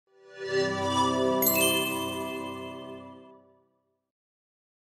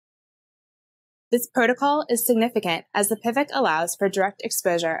This protocol is significant as the PIVC allows for direct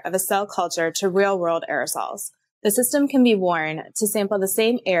exposure of a cell culture to real-world aerosols. The system can be worn to sample the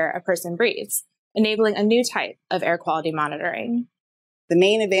same air a person breathes, enabling a new type of air quality monitoring. The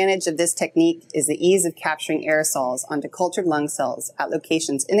main advantage of this technique is the ease of capturing aerosols onto cultured lung cells at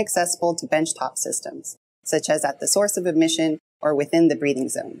locations inaccessible to benchtop systems, such as at the source of emission or within the breathing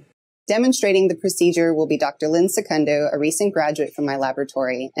zone. Demonstrating the procedure will be Dr. Lynn Secondo, a recent graduate from my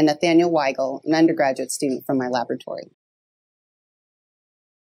laboratory, and Nathaniel Wygal, an undergraduate student from my laboratory.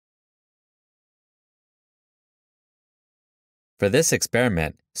 For this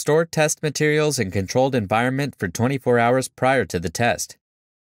experiment, store test materials in controlled environment for 24 hours prior to the test.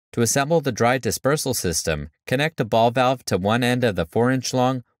 To assemble the dry dispersal system, connect a ball valve to one end of the 4-inch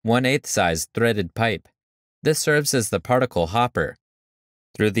long, 1/8 size threaded pipe. This serves as the particle hopper.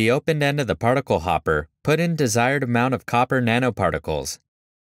 Through the opened end of the particle hopper, put in desired amount of copper nanoparticles.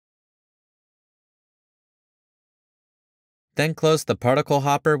 Then close the particle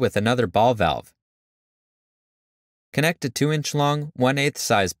hopper with another ball valve. Connect a 2-inch long, 1/8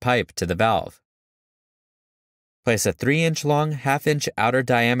 size pipe to the valve. Place a 3-inch long, 1/2-inch outer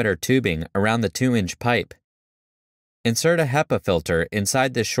diameter tubing around the 2-inch pipe. Insert a HEPA filter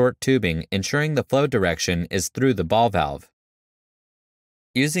inside this short tubing, ensuring the flow direction is through the ball valve.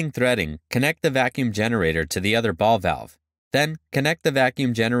 Using threading, connect the vacuum generator to the other ball valve. Then, connect the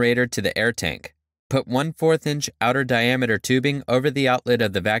vacuum generator to the air tank. Put 1/4-inch outer diameter tubing over the outlet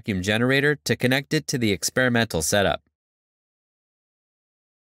of the vacuum generator to connect it to the experimental setup.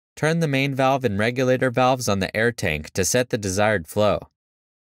 Turn the main valve and regulator valves on the air tank to set the desired flow.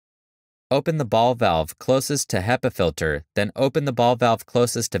 Open the ball valve closest to HEPA filter, then open the ball valve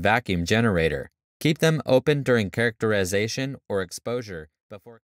closest to vacuum generator. Keep them open during characterization or exposure before